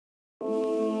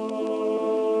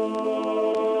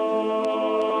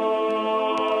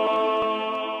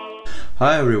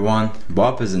Hi everyone,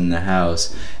 Bob is in the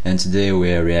house, and today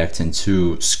we are reacting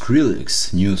to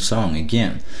Skrillex new song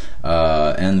again,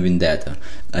 and Vindata.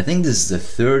 I think this is the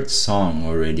third song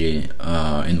already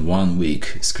in 1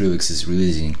 week Skrillex is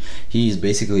releasing. He is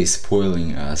basically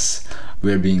spoiling us.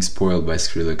 We're being spoiled by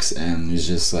Skrillex, and it's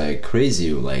just like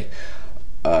crazy. Like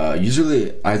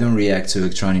usually I don't react to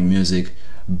electronic music,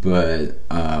 but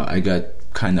I got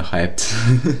kind of hyped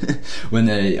when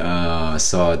I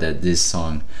saw that this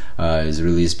song is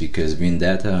released, because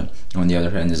Vindata, on the other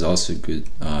hand, is also a good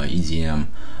EDM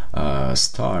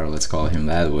star, let's call him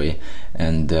that way,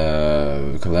 and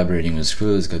collaborating with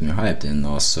Skrillex got me hyped. And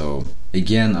also,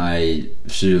 again, I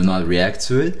should not react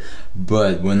to it,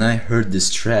 but when I heard this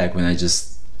track, when I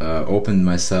just opened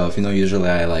myself, you know, usually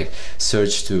I like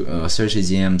search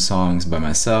EDM songs by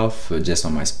myself, just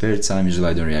on my spare time. Usually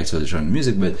I don't react to electronic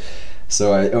music, but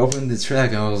so I opened the track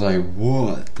and I was like,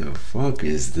 what the fuck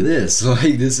is this?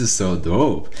 Like, this is so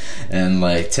dope. And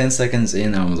like 10 seconds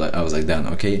in, I was like, done.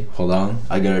 Okay, hold on,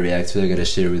 I gotta react to it, I gotta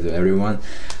share with everyone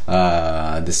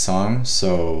the song.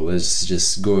 So let's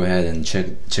just go ahead and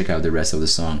check out the rest of the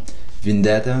song.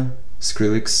 Vindata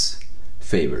Skrillex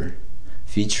Favor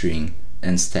featuring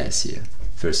Anastasia.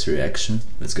 First reaction,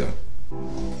 let's go.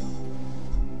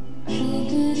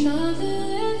 Yeah,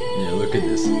 look at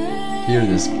this. Hear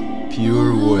this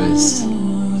pure voice.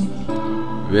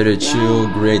 Very chill,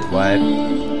 great vibe.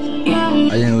 I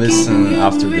didn't listen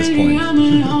after this point.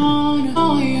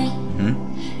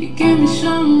 You give me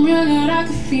something real that I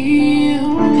can feel.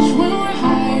 'Cause when we're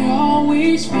high,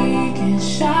 always speaking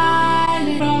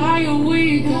silent. The higher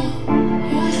we go,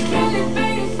 really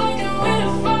baby, fucking with a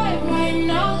fight right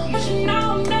now. But you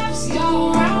know I'm never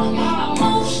still around. I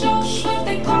move so swift,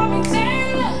 they call me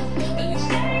Taylor.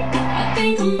 I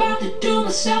think I'm about to do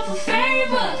myself a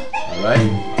favor.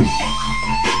 Alright.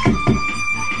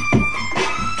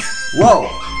 Whoa!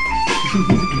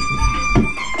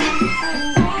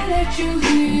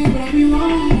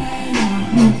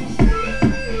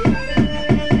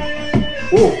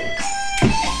 Oh.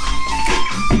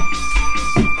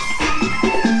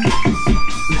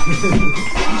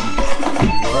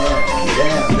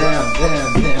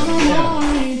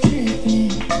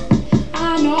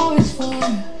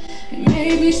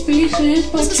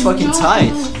 This is fucking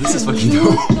tight. This is fucking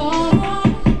dope.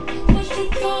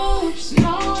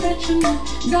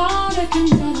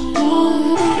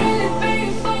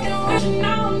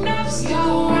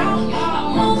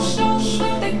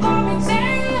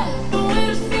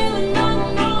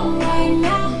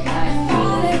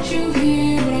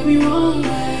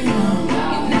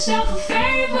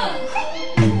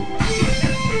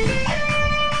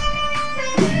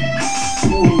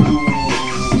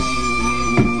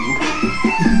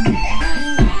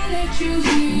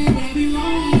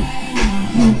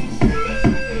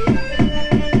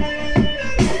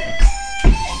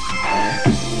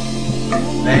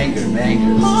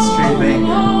 Banger, straight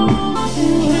banger.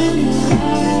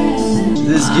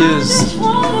 This gives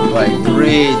like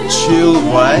great chill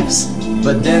vibes,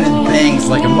 but then it bangs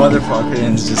like a motherfucker,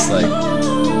 and it's just like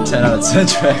 10 out of 10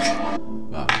 track.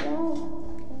 Wow,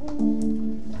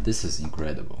 this is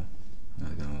incredible.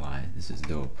 Not gonna lie, this is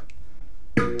dope.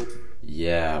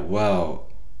 Yeah, well,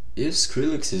 if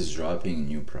Skrillex is dropping a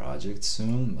new project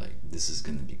soon, like, this is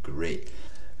gonna be great.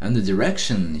 And the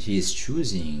direction he's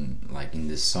choosing, like in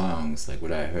the songs, like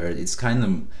what I heard, it's kind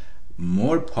of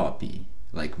more poppy,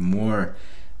 like more,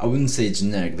 I wouldn't say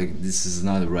generic, like this is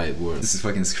not the right word, this is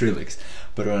fucking Skrillex.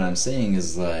 But what I'm saying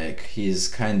is like he's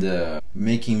kind of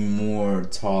making more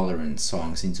tolerant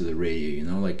songs into the radio, you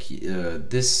know, like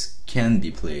this can be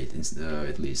played,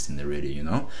 at least in the radio, you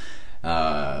know.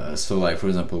 So like, for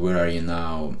example, Where Are You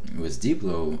Now with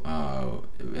Diplo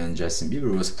and Justin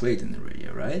Bieber was played in the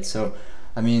radio, right? So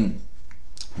I mean,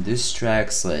 these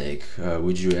tracks like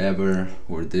Would You Ever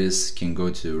or this can go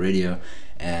to radio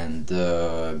and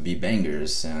be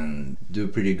bangers and do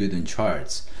pretty good in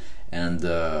charts. And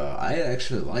I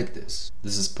actually like this.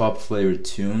 This is pop flavored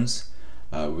tunes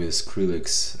with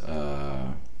Skrillex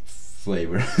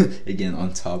flavor again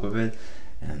on top of it,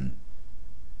 and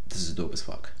this is dope as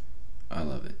fuck. I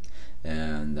love it,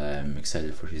 and I'm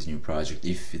excited for his new project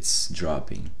if it's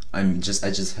dropping. I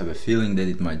just have a feeling that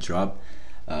it might drop.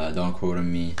 Don't quote on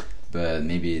me, but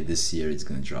maybe this year it's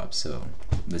gonna drop, so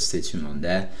let's stay tuned on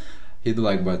that. Hit the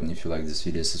like button if you like this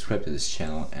video, subscribe to this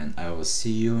channel, and I will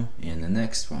see you in the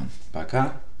next one.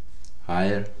 Пока,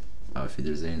 Hayır, Auf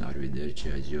Wiedersehen,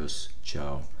 Arrivederci, Adios,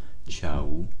 Ciao,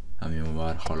 Ciao, Amin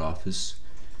var, Halafız,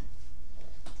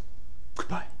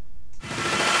 Goodbye.